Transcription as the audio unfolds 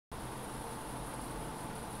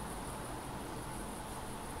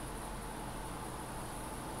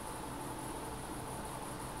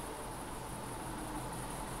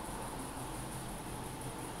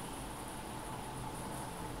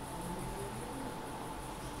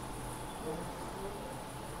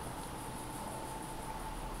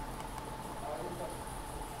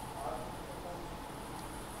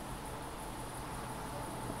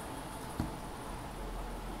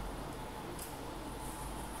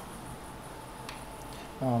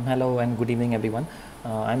Hello and good evening everyone.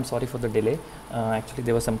 I'm sorry for the delay. Actually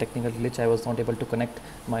there was some technical glitch. I was not able to connect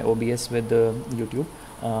my OBS with YouTube.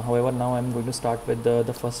 However, now I'm going to start with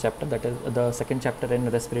the first chapter, that is the second chapter in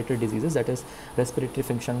respiratory diseases, that is respiratory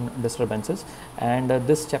function disturbances. And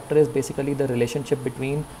this chapter is basically the relationship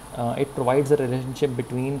between, it provides a relationship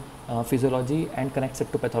between physiology and connects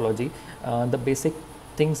it to pathology. The basic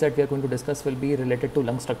things that we are going to discuss will be related to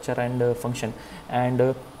lung structure and function,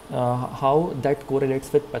 and how that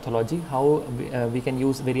correlates with pathology, how we can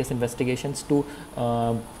use various investigations to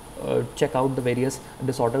check out the various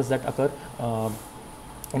disorders that occur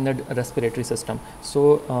in the respiratory system.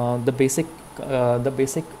 So the basic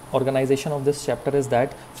organization of this chapter is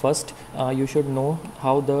that first you should know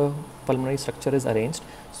how the pulmonary structure is arranged.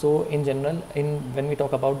 So in general, when we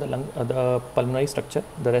talk about the pulmonary structure,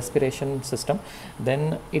 the respiration system,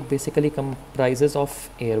 then it basically comprises of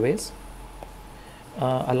airways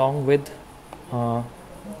along with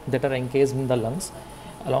that are encased in the lungs.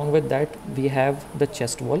 Along with that, we have the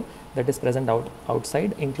chest wall that is present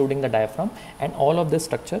outside, including the diaphragm, and all of this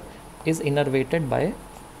structure is innervated by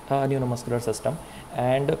neuromuscular system.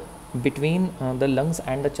 And between the lungs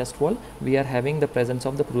and the chest wall, we are having the presence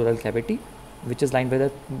of the pleural cavity, which is lined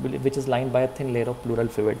by a thin layer of pleural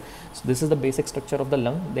fluid. So this is the basic structure of the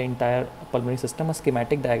lung, the entire pulmonary system. A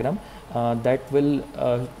schematic diagram that will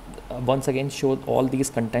once again show all these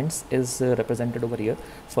contents is represented over here.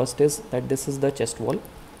 First is that this is the chest wall.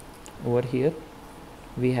 Over here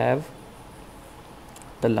we have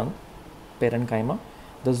the lung parenchyma.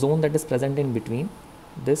 The zone that is present in between,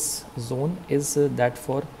 this zone is that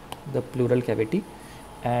for the pleural cavity,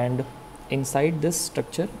 and inside this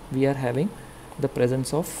structure we are having the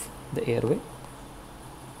presence of the airway.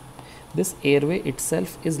 This airway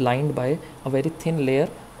itself is lined by a very thin layer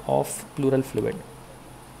of pleural fluid.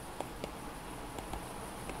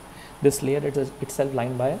 This layer is itself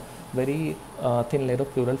lined by a very thin layer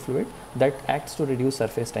of pleural fluid that acts to reduce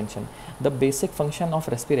surface tension. The basic function of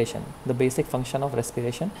respiration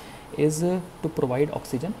is to provide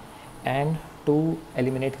oxygen and to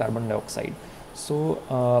eliminate carbon dioxide. So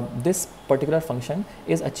this particular function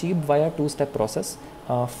is achieved via a two-step process.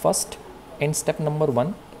 First, in step number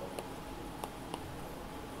 1,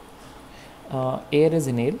 air is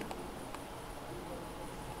inhaled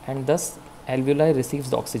and thus alveoli receives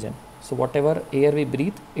the oxygen. So whatever air we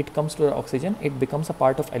breathe, it comes to the oxygen, it becomes a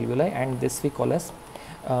part of alveoli, and this we call as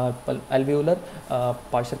alveolar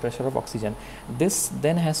partial pressure of oxygen. This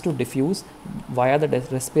then has to diffuse via the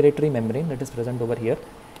respiratory membrane that is present over here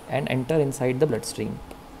and enter inside the bloodstream.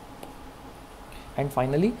 And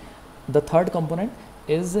finally, the third component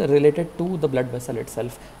is related to the blood vessel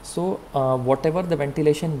itself. So whatever the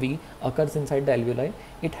ventilation V occurs inside the alveoli,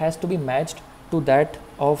 it has to be matched to that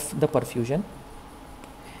of the perfusion,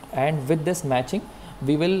 and with this matching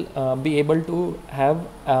we will be able to have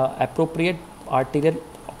appropriate arterial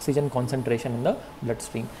oxygen concentration in the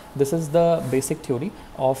bloodstream. This is the basic theory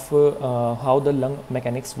of how the lung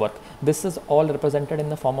mechanics work. This is all represented in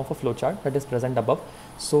the form of a flowchart that is present above.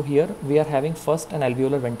 So here we are having first an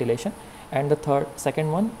alveolar ventilation, and the second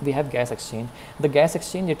one we have gas exchange. The gas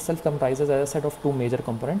exchange itself comprises as a set of two major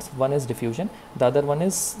components. One is diffusion, the other one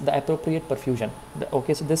is the appropriate perfusion.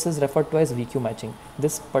 Okay, so this is referred to as VQ matching.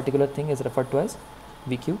 This particular thing is referred to as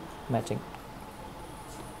VQ matching.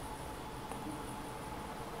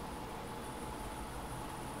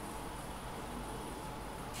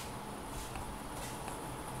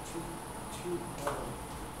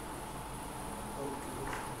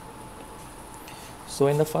 So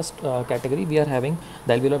in the first category, we are having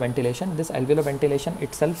the alveolar ventilation. This alveolar ventilation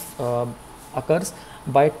itself occurs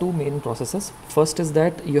by two main processes. First is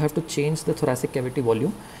that you have to change the thoracic cavity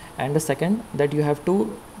volume, and the second that you have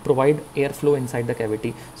to provide airflow inside the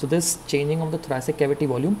cavity. So this changing of the thoracic cavity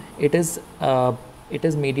volume, it is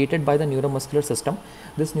mediated by the neuromuscular system.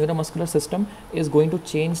 This neuromuscular system is going to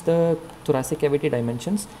change the thoracic cavity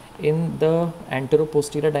dimensions in the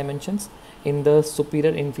anteroposterior dimensions, in the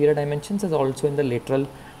superior inferior dimensions, as also in the lateral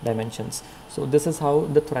dimensions. So this is how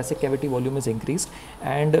the thoracic cavity volume is increased,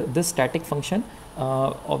 and this static function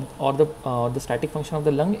the static function of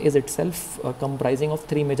the lung is itself comprising of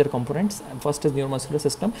three major components. First is neuromuscular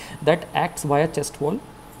system that acts via chest wall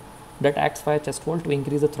to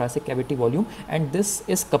increase the thoracic cavity volume, and this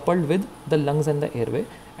is coupled with the lungs and the airway,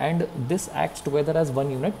 and this acts together as one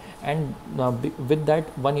unit, and with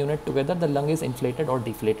that one unit together the lung is inflated or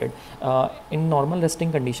deflated. In normal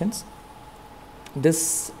resting conditions,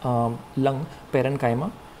 this lung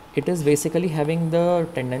parenchyma, it is basically having the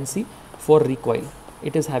tendency for recoil.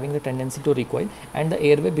 It is having the tendency to recoil, and the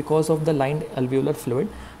airway, because of the lined alveolar fluid,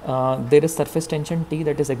 there is surface tension T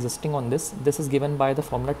that is existing on this. This is given by the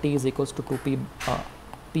formula T is equals to 2P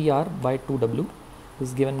PR by 2W. This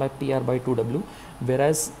is given by PR by 2W,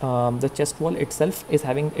 whereas the chest wall itself is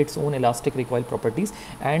having its own elastic recoil properties,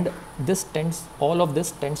 and this tends, all of this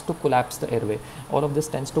tends to collapse the airway. All of this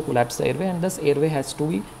tends to collapse the airway, and this airway has to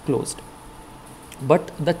be closed.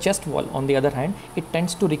 But the chest wall, on the other hand, it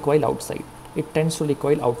tends to recoil outside. It tends to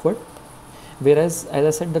recoil outward, whereas, as I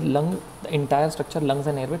said, the entire structure, lungs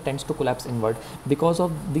and airway, tends to collapse inward. Because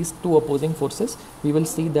of these two opposing forces, we will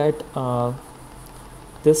see that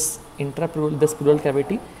this pleural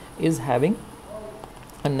cavity is having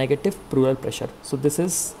a negative pleural pressure. So this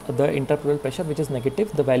is the intrapleural pressure, which is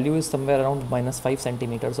negative. The value is somewhere around -5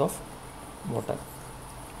 centimeters of water.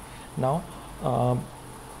 Now,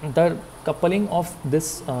 the coupling of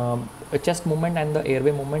this chest movement and the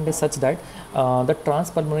airway movement is such that the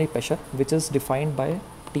transpulmonary pressure, which is defined by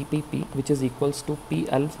TPP, which is equals to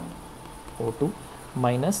PLO2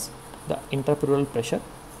 minus the intrapleural pressure,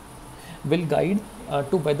 will guide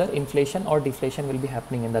to whether inflation or deflation will be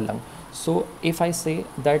happening in the lung. So if I say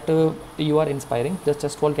that you are inspiring, the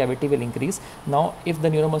chest wall cavity will increase. Now if the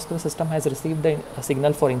neuromuscular system has received the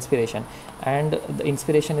signal for inspiration and the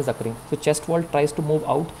inspiration is occurring, so chest wall tries to move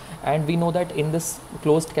out, and we know that in this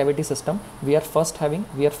closed cavity system we are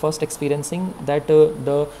first experiencing that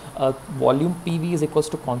the volume PV is equals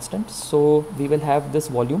to constant. So we will have this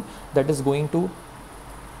volume that is going to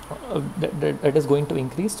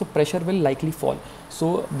increase, so pressure will likely fall.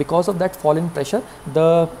 So because of that fall in pressure,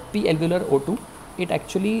 the P alveolar O2, it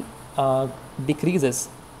actually decreases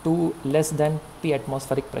to less than P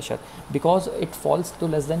atmospheric pressure. Because it falls to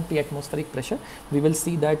less than P atmospheric pressure, we will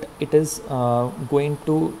see that it is going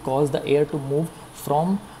to cause the air to move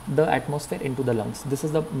from the atmosphere into the lungs. This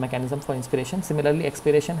is the mechanism for inspiration. Similarly,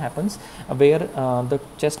 expiration happens where the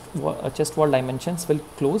chest wall dimensions will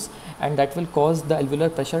close, and that will cause the alveolar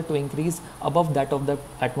pressure to increase above that of the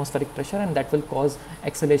atmospheric pressure, and that will cause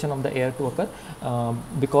exhalation of the air to occur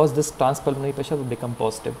because this transpulmonary pressure will become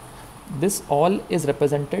positive. This all is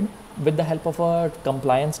represented with the help of a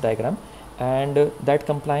compliance diagram, and that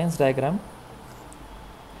compliance diagram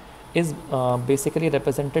is basically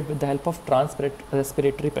represented with the help of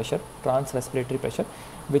respiratory pressure,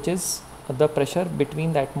 which is the pressure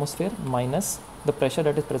between the atmosphere minus the pressure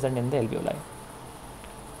that is present in the alveoli.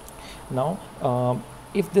 Now,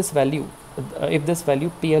 if this value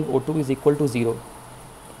PLO2 is equal to 0,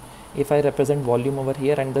 if I represent volume over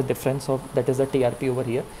here and the difference of that is the TRP over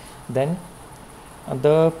here, then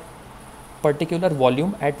the particular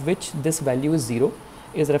volume at which this value is 0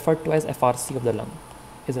 is referred to as FRC of the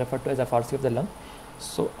lung.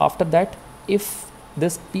 So after that, if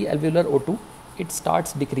this P alveolar O2, it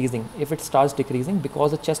starts decreasing. If it starts decreasing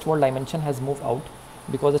because the chest wall dimension has moved out,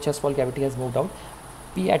 because the chest wall cavity has moved out,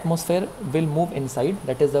 P atmosphere will move inside,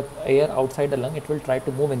 that is the air outside the lung, it will try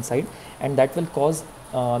to move inside, and that will cause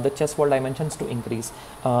the chest wall dimensions to increase.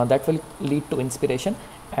 That will lead to inspiration,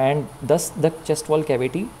 and thus the chest wall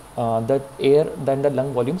cavity, the air, then the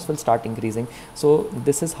lung volumes will start increasing. So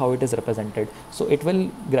this is how it is represented. So it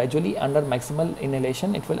will gradually, under maximal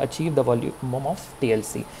inhalation, it will achieve the volume of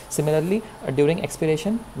TLC. Similarly, during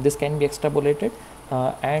expiration, this can be extrapolated,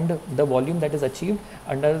 and the volume that is achieved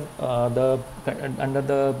under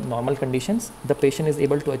the normal conditions, the patient is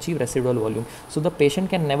able to achieve residual volume. So the patient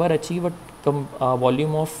can never achieve a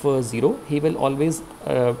volume of 0. He will always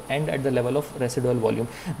end at the level of residual volume.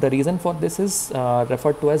 The reason for this is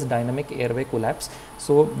referred to as dynamic airway collapse.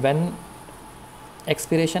 So when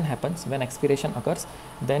expiration happens, when expiration occurs,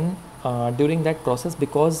 then during that process,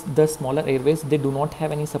 because the smaller airways, they do not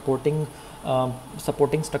have any supporting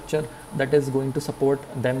structure that is going to support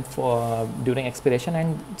them for during expiration,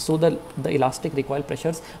 and so the elastic recoil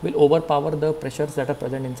pressures will overpower the pressures that are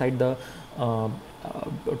present inside the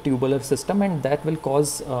tubular system, and that will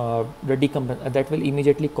cause that will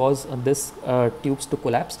immediately cause this tubes to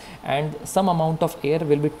collapse, and some amount of air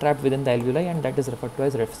will be trapped within the alveoli, and that is referred to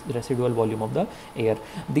as residual volume of the air.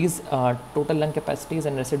 These total lung capacities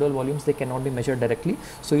and residual volumes, they cannot be measured directly,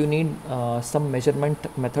 so you need some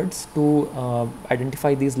measurement methods to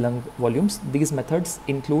identify these lung volumes. These methods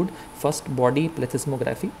include first body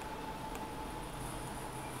plethysmography,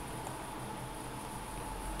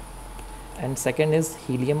 and second is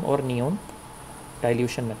helium or neon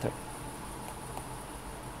dilution method.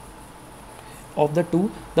 of the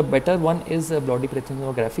two, the better one is body breathing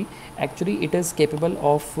sonography. Actually, it is capable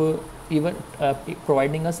of even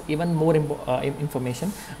providing us even more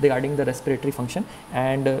information regarding the respiratory function,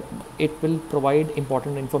 and it will provide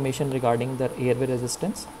important information regarding the airway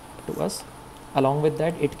resistance to us. Along with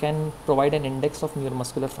that, it can provide an index of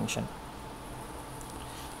neuromuscular function.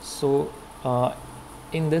 So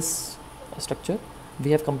in this structure,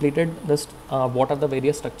 we have completed this what are the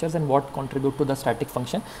various structures and what contribute to the static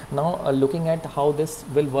function. Now looking at how this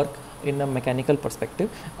will work in a mechanical perspective,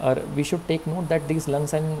 we should take note that these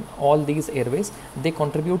lungs and all these airways, they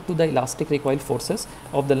contribute to the elastic recoil forces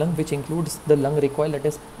of the lung, which includes the lung recoil that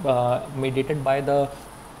is mediated by the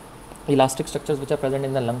elastic structures which are present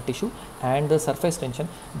in the lung tissue, and the surface tension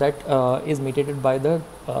that is mediated by the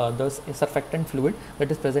surfactant fluid that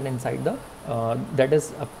is present inside the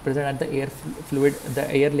present at the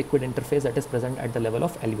the air liquid interface that is present at the level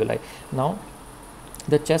of alveoli. Now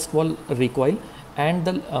the chest wall recoil and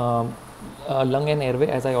the lung and airway,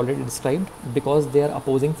 as I already described, because they are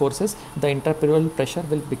opposing forces, the interpleural pressure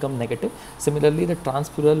will become negative. Similarly, the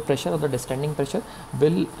transpleural pressure or the distending pressure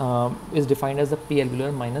will is defined as the P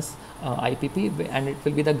alveolar minus IPP, and it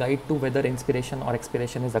will be the guide to whether inspiration or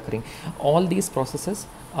expiration is occurring. All these processes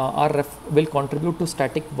will contribute to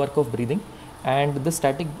static work of breathing, and the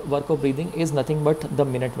static work of breathing is nothing but the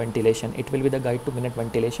minute ventilation. It will be the guide to minute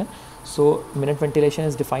ventilation. So minute ventilation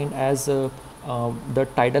is defined as the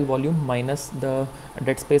tidal volume minus the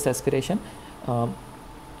dead space aspiration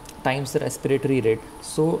times the respiratory rate.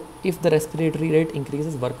 So if the respiratory rate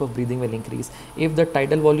increases, work of breathing will increase. If the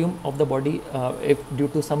tidal volume of the body, if due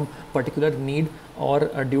to some particular need or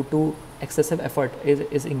due to excessive effort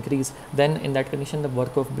is increased, then in that condition the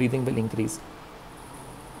work of breathing will increase.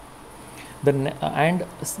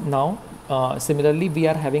 Now similarly, we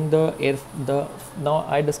are having now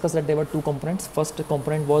I discussed that there were two components. First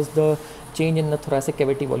component was the change in the thoracic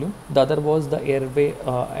cavity volume, the other was the airway,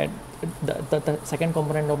 and the second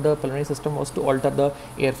component of the pulmonary system was to alter the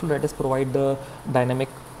airflow, that is provide the dynamic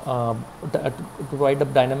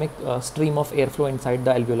stream of airflow inside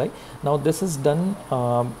the alveoli. Now this is done,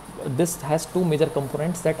 this has two major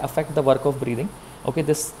components that affect the work of breathing. Okay,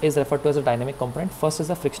 this is referred to as a dynamic component. First is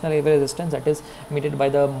the frictional airway resistance, that is mediated by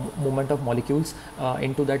the movement of molecules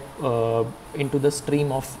into the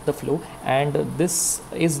stream of the flow, and this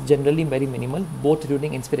is generally very minimal both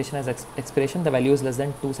during inspiration as expiration. The value is less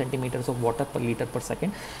than 2 centimeters of water per liter per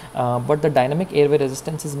second, but the dynamic airway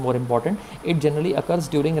resistance is more important. It generally occurs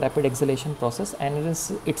during rapid exhalation process, and it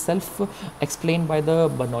is itself explained by the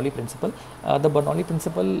Bernoulli principle. The Bernoulli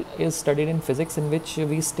principle is studied in physics, in which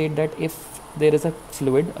we state that if there is a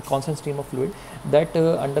fluid, a constant stream of fluid that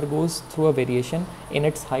undergoes through a variation in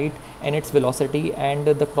its height and its velocity and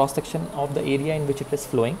the cross section of the area in which it is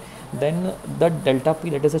flowing, then the delta P,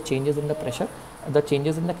 that is the changes in the pressure, the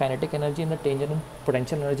changes in the kinetic energy and the change in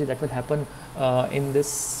potential energy that will happen in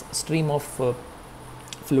this stream of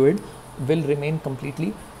fluid will remain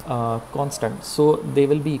completely constant. So they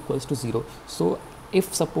will be equals to 0. So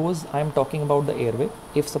if suppose I am talking about the airway,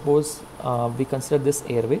 if suppose we consider this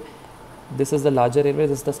airway, this is the larger airway,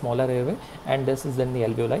 this is the smaller airway, and this is then the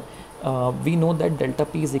alveoli. We know that delta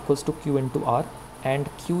P is equals to Q into R and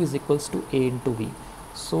Q is equals to A into V.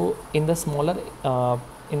 So in the smaller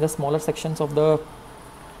sections of the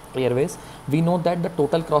airways, we know that the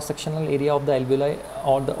total cross sectional area of the alveoli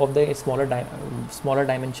or of the smaller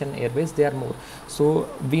dimension airways, they are more. So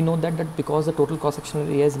we know that because the total cross sectional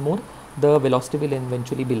area is more, the velocity will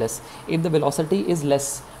eventually be less. If the velocity is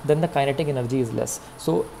less, then the kinetic energy is less.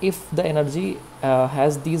 So if the energy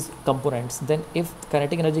has these components, then if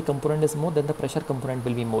kinetic energy component is more, then the pressure component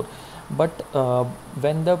will be more. But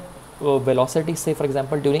when the velocity, say for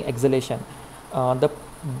example during exhalation,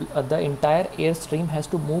 the entire air stream has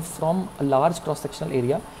to move from a large cross sectional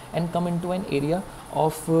area and come into an area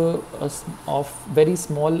of very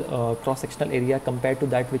small cross sectional area compared to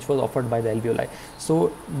that which was offered by the alveoli.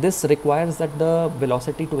 So this requires that the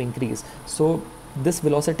velocity to increase. So this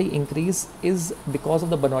velocity increase is because of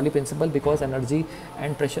the Bernoulli principle, because energy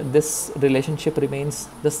and pressure, this relationship remains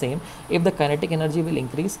the same. If the kinetic energy will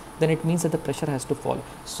increase, then it means that the pressure has to fall.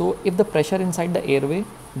 So if the pressure inside the airway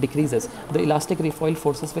decreases, the elastic recoil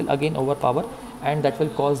forces will again overpower, and that will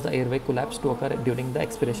cause the airway collapse to occur during the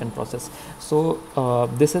expiration process. So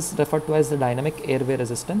this is referred to as the dynamic airway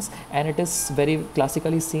resistance, and it is very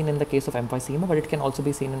classically seen in the case of emphysema, but it can also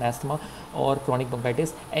be seen in asthma or chronic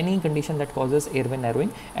bronchitis, any condition that causes airway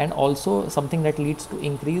narrowing, and also something that leads to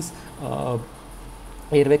increase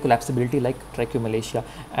airway collapsibility like tracheomalacia.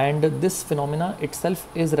 And this phenomena itself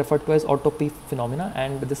is referred to as autop phenomena,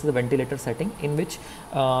 and this is a ventilator setting in which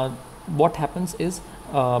what happens is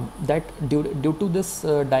that due to this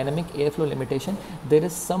dynamic airflow limitation, there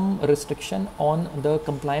is some restriction on the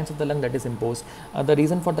compliance of the lung that is imposed. The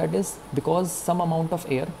reason for that is because some amount of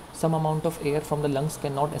air from the lungs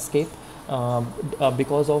cannot escape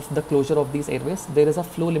because of the closure of these airways. There is a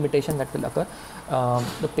flow limitation that will occur.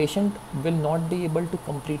 The patient will not be able to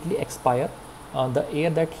completely expire the air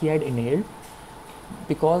that he had inhaled,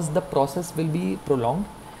 because the process will be prolonged,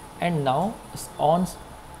 and now on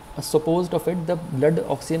supposed of it, the blood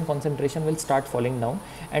oxygen concentration will start falling down,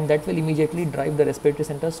 and that will immediately drive the respiratory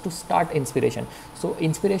centers to start inspiration. So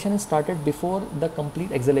inspiration is started before the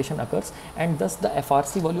complete exhalation occurs, and thus the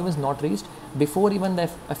FRC volume is not reached. Before even the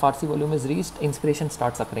FRC volume is reached, inspiration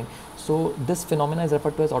starts occurring. So this phenomena is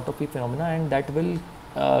referred to as autopeak phenomena, and that will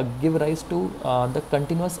give rise to the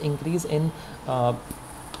continuous increase in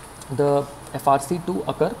the FRC to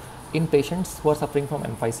occur in patients who are suffering from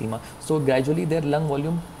emphysema. So gradually their lung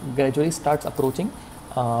volume gradually starts approaching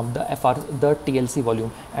the TLC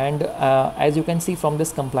volume, and as you can see from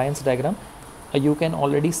this compliance diagram, you can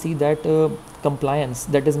already see that compliance,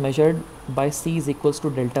 that is measured by C is equals to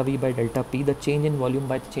delta V by delta P, the change in volume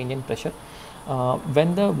by the change in pressure.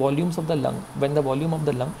 When the volume of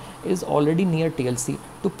the lung is already near TLC,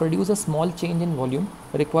 to produce a small change in volume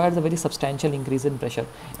requires a very substantial increase in pressure,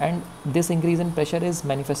 and this increase in pressure is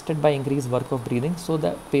manifested by increased work of breathing. So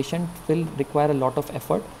the patient will require a lot of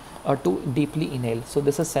effort to deeply inhale. So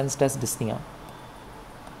this is sensed as dyspnea.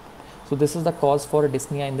 So this is the cause for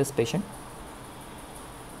dyspnea in this patient.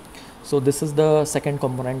 So this is the second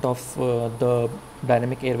component of the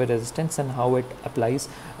dynamic airway resistance and how it applies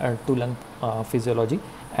to lung physiology.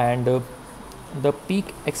 And the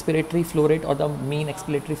peak expiratory flow rate or the mean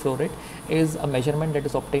expiratory flow rate is a measurement that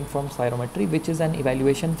is obtained from spirometry, which is an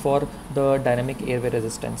evaluation for the dynamic airway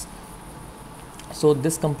resistance. So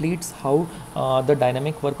this completes how the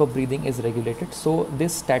dynamic work of breathing is regulated. So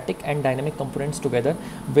this static and dynamic components together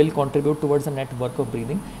will contribute towards the net work of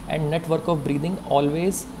breathing, and net work of breathing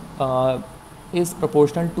always is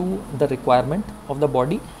proportional to the requirement of the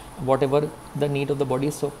body, whatever the need of the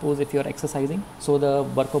body. Suppose if you are exercising, so the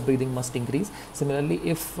work of breathing must increase. Similarly,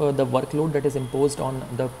 if the workload that is imposed on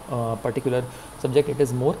the particular subject it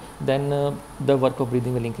is more, then the work of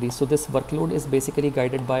breathing will increase. So this workload is basically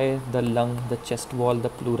guided by the lung, the chest wall, the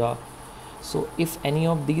pleura. So if any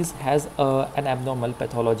of these has an abnormal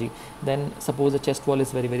pathology, then suppose the chest wall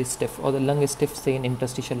is very stiff, or the lung is stiff, say in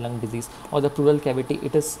interstitial lung disease, or the pleural cavity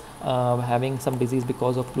it is having some disease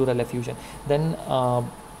because of pleural effusion, then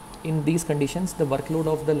in these conditions the workload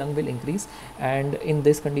of the lung will increase, and in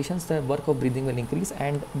these conditions the work of breathing will increase,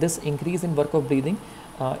 and this increase in work of breathing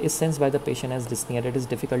is sensed by the patient as dyspnea, that is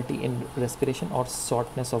difficulty in respiration or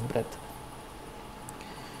shortness of breath.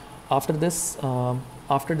 After this,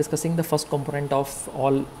 after discussing the first component of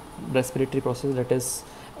all respiratory process, that is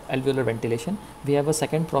alveolar ventilation, we have a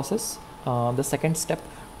second process, the second step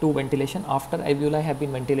to ventilation. After alveoli have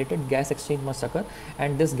been ventilated, gas exchange must occur,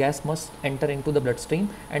 and this gas must enter into the bloodstream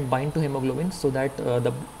and bind to hemoglobin, so that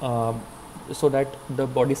the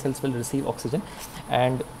body cells will receive oxygen.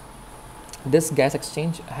 And this gas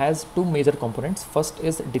exchange has two major components. First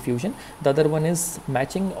is diffusion, the other one is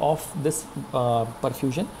matching of this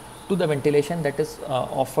perfusion to the ventilation that is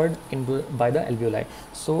offered by the alveoli.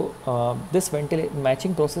 So this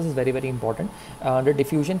matching process is very important. The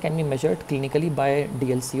diffusion can be measured clinically by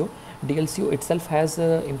DLCO. DLCO itself has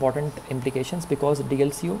important implications, because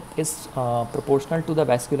DLCO is proportional to the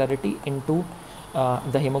vascularity into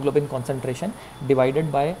the hemoglobin concentration divided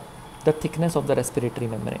by the thickness of the respiratory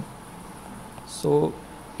membrane. So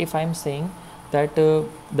if I am saying that the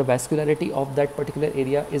vascularity of that particular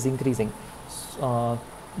area is increasing,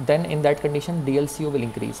 then in that condition DLCO will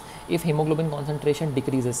increase. If hemoglobin concentration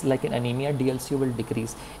decreases, like in anemia, DLCO will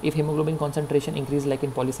decrease. If hemoglobin concentration increases, like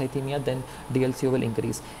in polycythemia, then DLCO will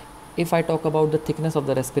increase. If I talk about the thickness of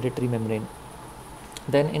the respiratory membrane,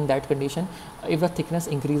 then in that condition, if the thickness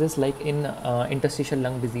increases, like in interstitial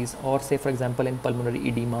lung disease, or say for example in pulmonary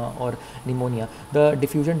edema or pneumonia, the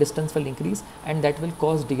diffusion distance will increase, and that will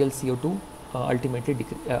cause DLCO to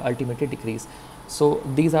ultimately decrease. So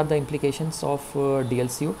these are the implications of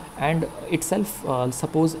DLCO, and itself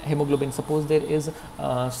suppose there is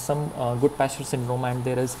some Goodpasture syndrome and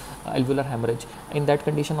there is alveolar hemorrhage. In that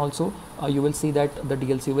condition also you will see that the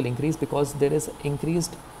DLCO will increase, because there is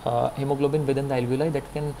increased hemoglobin within the alveoli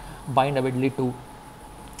that can bind avidly to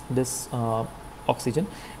this oxygen.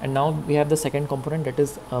 And now we have the second component, that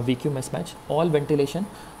is VQ mismatch. All ventilation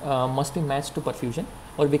must be matched to perfusion,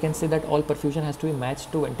 or we can say that all perfusion has to be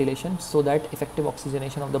matched to ventilation so that effective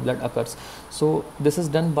oxygenation of the blood occurs. So this is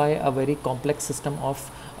done by a very complex system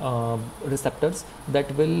of receptors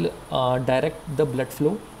that will direct the blood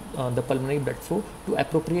flow, the pulmonary blood flow, to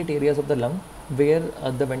appropriate areas of the lung where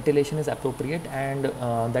the ventilation is appropriate, and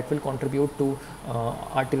that will contribute to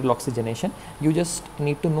arterial oxygenation. You just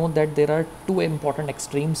need to know that there are two important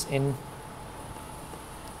extremes in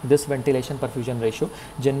this ventilation perfusion ratio.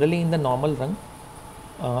 Generally in the normal lung,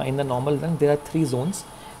 there are three zones,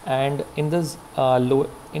 and in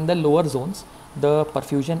the lower zones the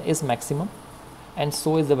perfusion is maximum and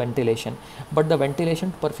so is the ventilation, but the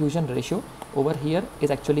ventilation to perfusion ratio over here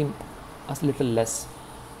is actually a little less.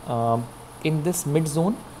 In this mid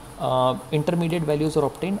zone, intermediate values are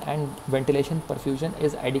obtained and ventilation perfusion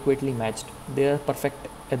is adequately matched. They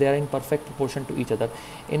are in perfect proportion to each other.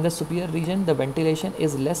 In the superior region, the ventilation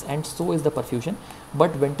is less and so is the perfusion,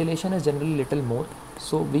 but ventilation is generally little more,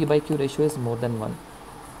 so V by Q ratio is more than 1.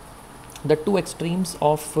 The two extremes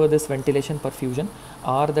of this ventilation perfusion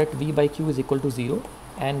are that V by Q is equal to 0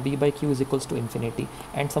 and V by Q is equals to infinity,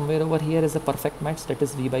 and somewhere over here is a perfect match, that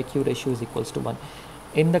is V by Q ratio is equals to 1.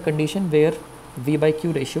 In the condition where V by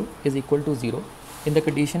Q ratio is equal to 0,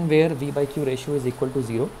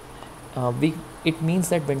 it means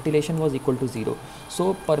that ventilation was equal to 0.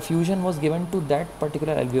 So perfusion was given to that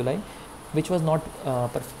particular alveoli which was not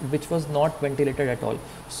ventilated at all.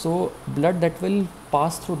 So blood that will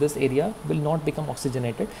pass through this area will not become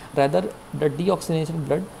oxygenated. Rather, the deoxygenated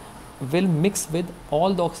blood will mix with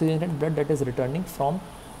all the oxygenated blood that is returning from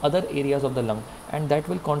other areas of the lung, and that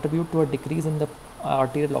will contribute to a decrease in the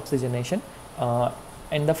arterial oxygenation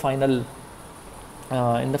in the final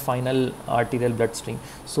arterial bloodstream.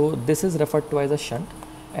 So this is referred to as a shunt,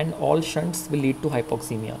 and all shunts will lead to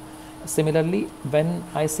hypoxemia. Similarly, when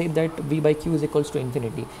I say that V by Q is equals to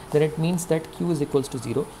infinity, then it means that Q is equals to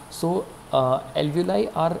 0. So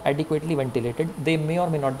alveoli are adequately ventilated. They may or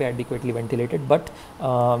may not be adequately ventilated, but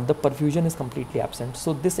the perfusion is completely absent.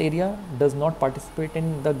 So this area does not participate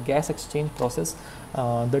in the gas exchange process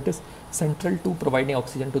that is central to providing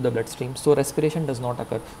oxygen to the bloodstream. So respiration does not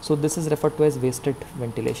occur. So this is referred to as wasted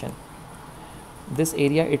ventilation. This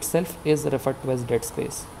area itself is referred to as dead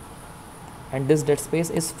space, and this dead space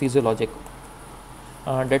is physiologic.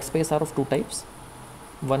 Dead space are of two types.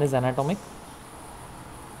 One is anatomic,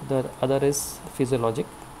 the other is physiologic.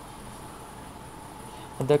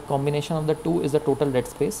 The combination of the two is the total dead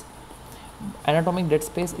space. Anatomic dead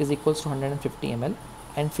space is equals to 150 ml,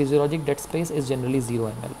 and physiologic dead space is generally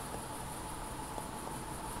 0 ml.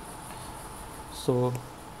 So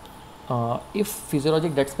if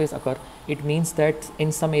physiologic dead space occur, it means that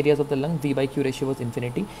in some areas of the lung V by Q ratio was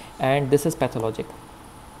infinity, and this is pathologic.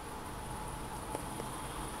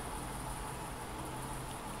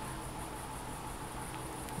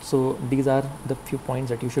 So these are the few points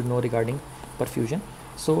that you should know regarding perfusion.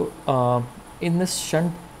 So in this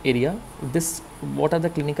shunt area, what are the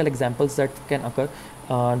clinical examples that can occur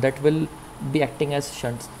that will be acting as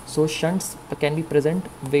shunts? So shunts can be present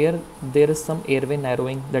where there is some airway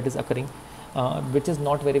narrowing that is occurring, which is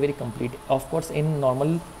not very complete. Of course, in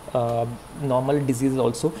normal diseases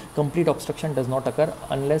also, complete obstruction does not occur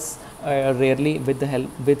unless rarely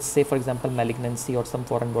with say for example malignancy or some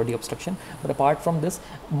foreign body obstruction. But apart from this,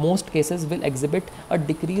 most cases will exhibit a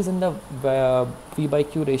decrease in the V by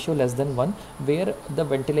Q ratio less than 1, where the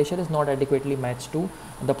ventilation is not adequately matched to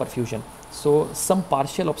the perfusion. So some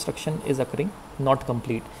partial obstruction is occurring, not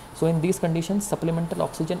complete. So in these conditions, supplemental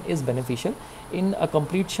oxygen is beneficial. In a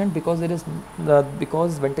complete shunt, because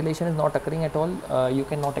ventilation is not occurring at all, you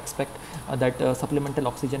cannot expect that supplemental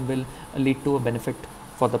oxygen will lead to a benefit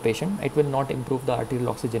for the patient. It will not improve the arterial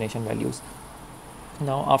oxygenation values.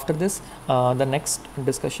 Now after this, the next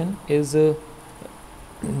discussion is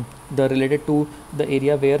related to the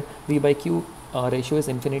area where V by Q ratio is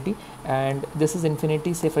infinity, and this is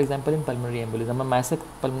infinity, say for example in pulmonary embolism, a massive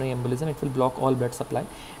pulmonary embolism. It will block all blood supply,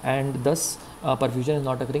 and thus perfusion is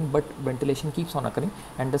not occurring, but ventilation keeps on occurring,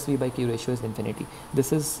 and thus V by Q ratio is infinity.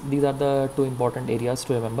 These are the two important areas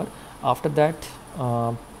to remember. After that,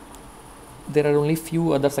 there are only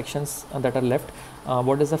few other sections that are left.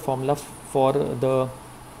 What is the formula for the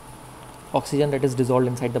oxygen that is dissolved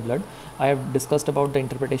inside the blood? I have discussed about the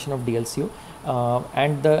interpretation of DLCO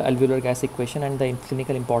and the alveolar gas equation, and the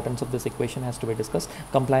clinical importance of this equation has to be discussed.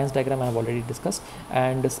 Compliance diagram I have already discussed,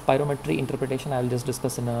 and spirometry interpretation I will just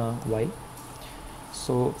discuss in a while.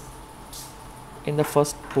 So in the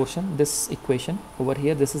first portion, this equation over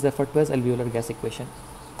here, this is referred to as alveolar gas equation.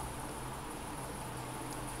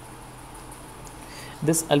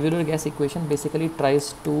 This alveolar gas equation basically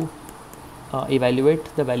tries to evaluate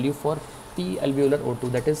the value for P alveolar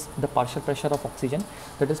O2, that is the partial pressure of oxygen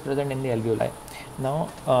that is present in the alveoli. Now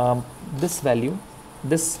this value,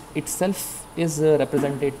 this itself is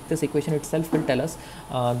represented, this equation itself will tell us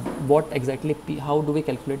what exactly how do we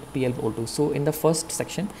calculate PlO2. So in the first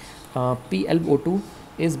section, PlO2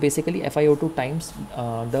 is basically FiO2 times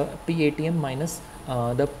the PATM minus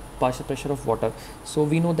the partial pressure of water. So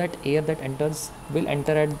we know that air that enters will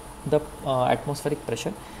enter at the atmospheric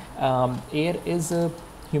pressure. Air is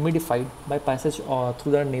humidified by passage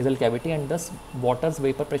through the nasal cavity, and thus water's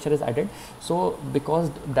vapor pressure is added. So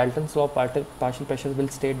because Dalton's law of partial pressure will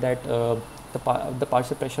state that the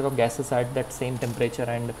partial pressure of gases at that same temperature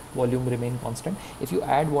and volume remain constant. If you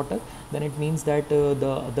add water, then it means that the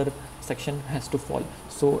other section has to fall.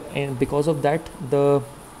 So and because of that, the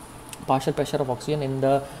partial pressure of oxygen in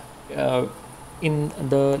the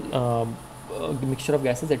mixture of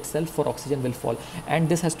gases itself for oxygen will fall, and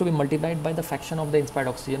this has to be multiplied by the fraction of the inspired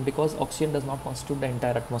oxygen, because oxygen does not constitute the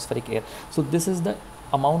entire atmospheric air. So this is the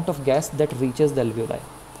amount of gas that reaches the alveoli.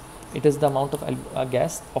 It is the amount of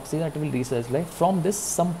gas oxygen that will reach the alveoli. From this,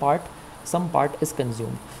 some part is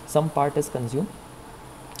consumed, so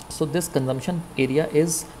this consumption area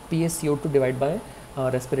is PaCO2 divided by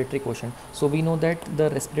respiratory quotient. So we know that the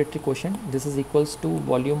respiratory quotient, this is equals to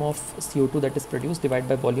volume of CO2 that is produced divided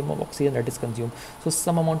by volume of oxygen that is consumed. So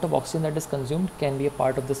some amount of oxygen that is consumed can be a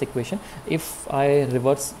part of this equation. If I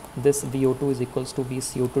reverse this, VO2 is equals to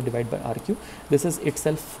VCO2 divided by RQ. This is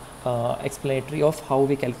itself explanatory of how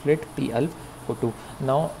we calculate PlO2.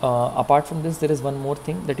 Now apart from this, there is one more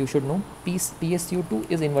thing that you should know.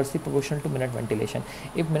 PaCO2 is inversely proportional to minute ventilation.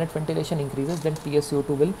 If minute ventilation increases, then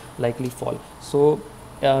PaCO2 will likely fall. So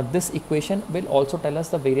this equation will also tell us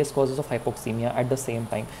the various causes of hypoxemia at the same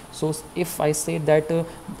time. So if I say that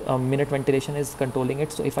minute ventilation is controlling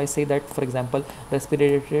it, so if I say that, for example,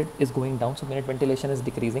 respiratory rate is going down, so minute ventilation is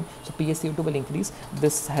decreasing, so PaCO2 will increase.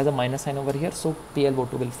 This has a minus sign over here, so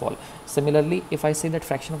PlO2 will fall. Similarly, if I say that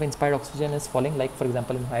fraction of inspired oxygen is falling, like for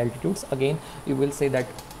example in high altitudes, again you will say that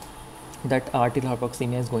arterial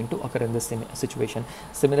hypoxemia is going to occur in this situation.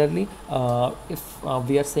 Similarly, if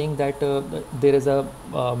we are saying that there is a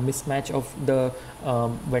mismatch of the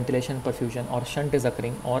ventilation perfusion, or shunt is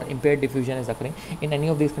occurring, or impaired diffusion is occurring, in any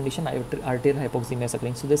of these conditions arterial hypoxemia is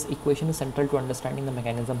occurring. So this equation is central to understanding the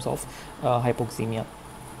mechanisms of hypoxemia.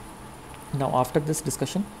 Now after this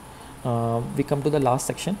discussion, we come to the last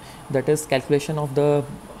section, that is calculation of the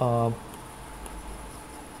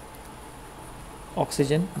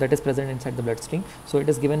oxygen that is present inside the bloodstream. So it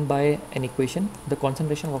is given by an equation. The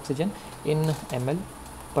concentration of oxygen in ml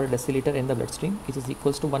per deciliter in the bloodstream, which is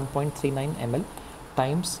equals to 1.39 ml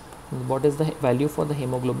times what is the value for the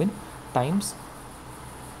hemoglobin times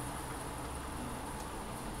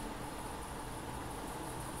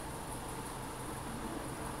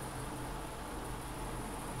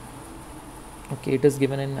okay, it is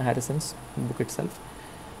given in Harrison's book itself.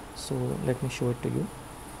 So let me show it to you.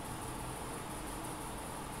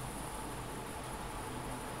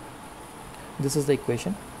 This is the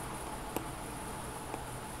equation.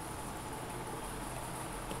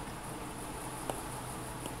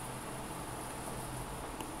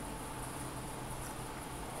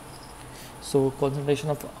 So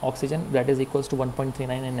concentration of oxygen, that is equals to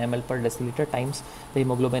 1.39 in ml per deciliter times the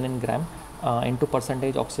hemoglobin in gram into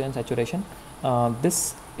percentage oxygen saturation.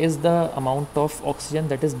 This is the amount of oxygen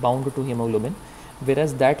that is bound to hemoglobin,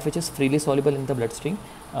 whereas that which is freely soluble in the bloodstream,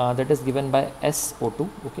 that is given by SO2,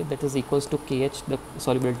 okay, that is equals to KH, the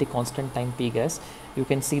solubility constant, time P gas. You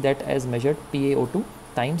can see that as measured PaO2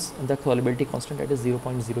 times the solubility constant, that is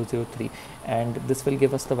 0.003, and this will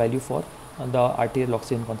give us the value for the arterial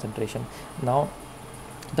oxygen concentration. Now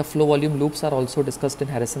the flow volume loops are also discussed in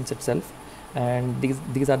Harrison's itself, and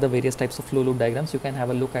these are the various types of flow loop diagrams. You can have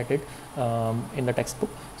a look at it in the textbook.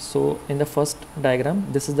 So in the first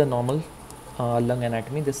diagram, this is the normal lung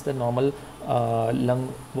anatomy, this is the normal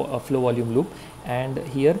lung flow volume loop, and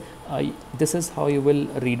here this is how you will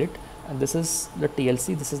read it, and this is the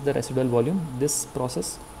TLC, this is the residual volume. This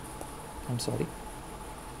process,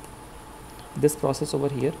 this process over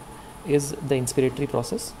here is the inspiratory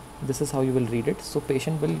process. This is how you will read it. So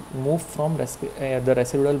patient will move from the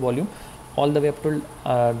residual volume all the way up to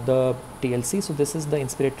the TLC. So this is the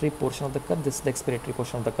inspiratory portion of the curve, this is the expiratory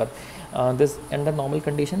portion of the curve. This under normal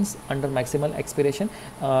conditions, under maximal expiration,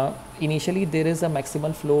 initially there is a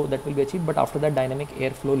maximal flow that will be achieved, but after that dynamic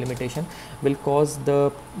airflow limitation will cause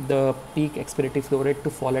the peak expiratory flow rate to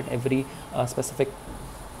fall at every specific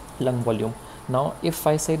lung volume. Now if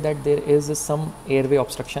I say that there is some airway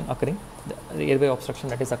obstruction occurring, the airway obstruction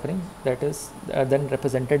that is occurring, that is then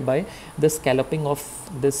represented by the scalloping of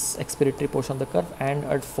this expiratory portion of the curve and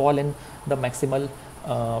a fall in the maximal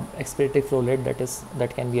expiratory flow rate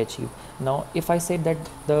that can be achieved. Now if I say that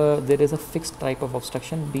there is a fixed type of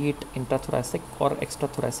obstruction, be it intrathoracic or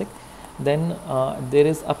extrathoracic, then there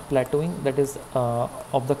is a plateauing that is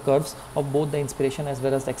of the curves of both the inspiration as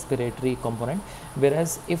well as the expiratory component.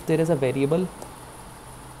 Whereas if there is a variable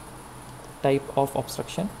type of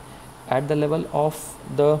obstruction at the level of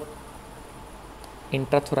the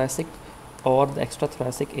intrathoracic or the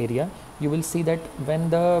extrathoracic area, you will see that when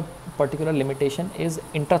the particular limitation is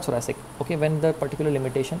intrathoracic, okay, when the particular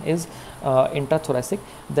limitation is intrathoracic,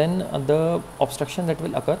 then the obstruction that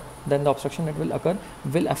will occur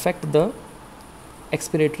will affect the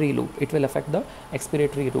expiratory loop. It will affect the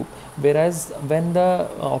expiratory loop. Whereas when the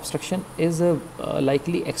obstruction is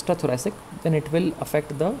likely extrathoracic, then it will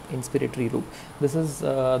affect the inspiratory loop. This is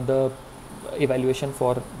the evaluation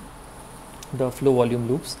for the flow volume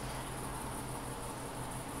loops.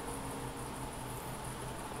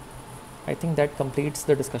 I think that completes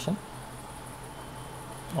the discussion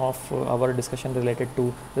of our discussion related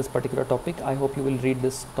to this particular topic. I hope you will read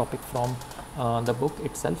this topic from the book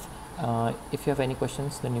itself. If you have any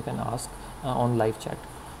questions, then you can ask on live chat,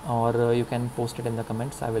 or you can post it in the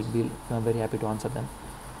comments. I will be very happy to answer them.